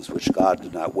reasons which God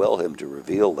did not will him to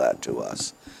reveal that to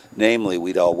us. Namely,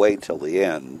 we'd all wait till the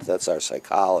end. That's our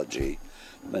psychology.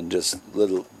 And just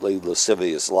lead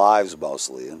lascivious lives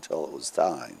mostly until it was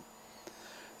time.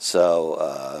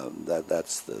 So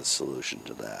that's the solution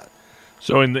to that.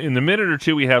 So in the minute or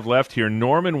two we have left here,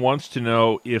 Norman wants to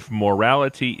know if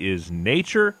morality is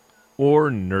nature or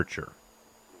nurture.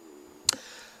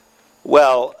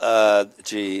 Well, a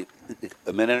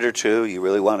minute or two? You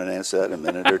really want to answer that in a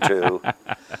minute or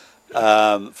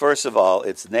two? First of all,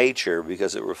 it's nature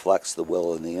because it reflects the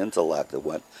will and the intellect of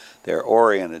what they're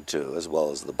oriented to, as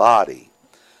well as the body.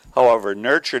 However,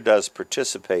 nurture does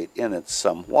participate in it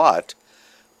somewhat,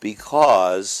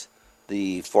 because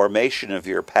the formation of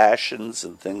your passions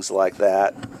and things like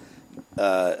that,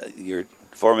 your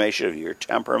formation of your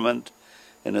temperament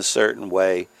in a certain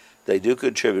way, they do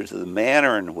contribute to the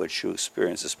manner in which you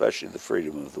experience, especially the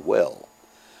freedom of the will.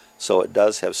 So it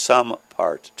does have some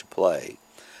part to play.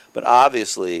 But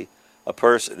obviously, a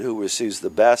person who receives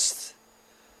the best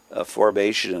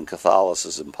formation in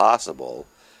Catholicism possible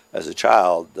as a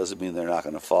child doesn't mean they're not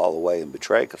going to fall away and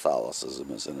betray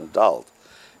Catholicism as an adult,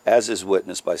 as is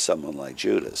witnessed by someone like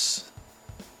Judas.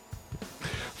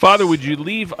 Father, would you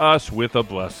leave us with a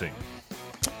blessing?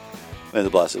 May the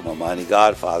blessing of Almighty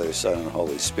God, Father, Son, and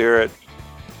Holy Spirit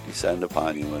descend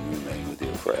upon you and remain with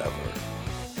you forever.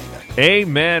 Amen.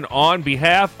 Amen. On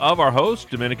behalf of our host,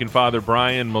 Dominican Father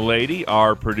Brian Mullady,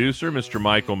 our producer, Mr.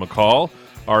 Michael McCall,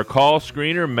 our call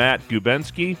screener, Matt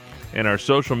Gubensky, and our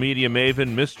social media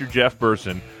maven, Mr. Jeff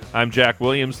Burson, I'm Jack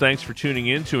Williams. Thanks for tuning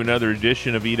in to another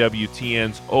edition of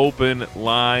EWTN's Open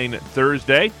Line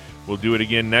Thursday. We'll do it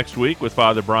again next week with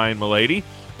Father Brian Mullady.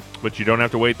 But you don't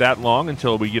have to wait that long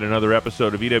until we get another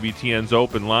episode of EWTN's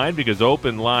Open Line, because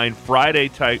Open Line Friday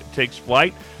takes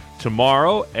flight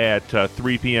tomorrow at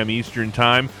 3 p.m. Eastern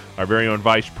Time. Our very own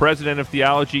Vice President of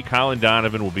Theology, Colin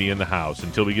Donovan, will be in the house.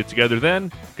 Until we get together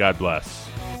then, God bless.